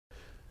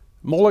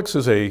Molex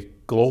is a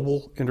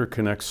global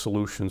interconnect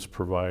solutions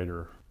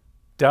provider.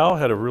 Dow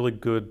had a really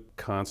good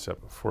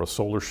concept for a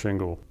solar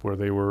shingle where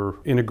they were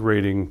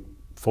integrating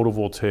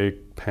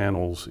photovoltaic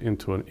panels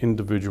into an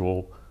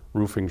individual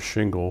roofing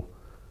shingle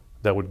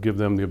that would give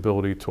them the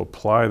ability to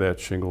apply that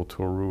shingle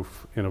to a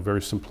roof in a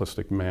very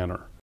simplistic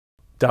manner.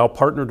 Dow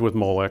partnered with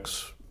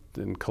Molex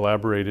and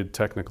collaborated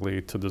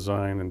technically to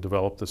design and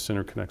develop this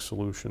interconnect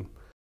solution.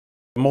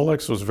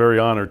 Molex was very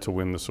honored to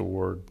win this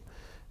award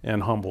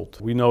and humbled.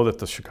 We know that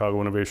the Chicago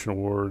Innovation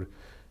Award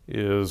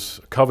is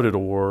a coveted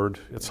award.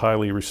 It's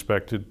highly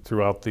respected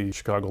throughout the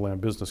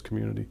Chicagoland business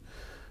community.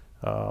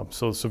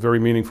 So it's a very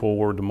meaningful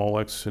award to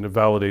Molex, and it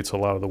validates a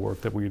lot of the work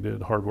that we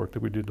did, hard work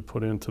that we did to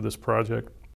put into this project.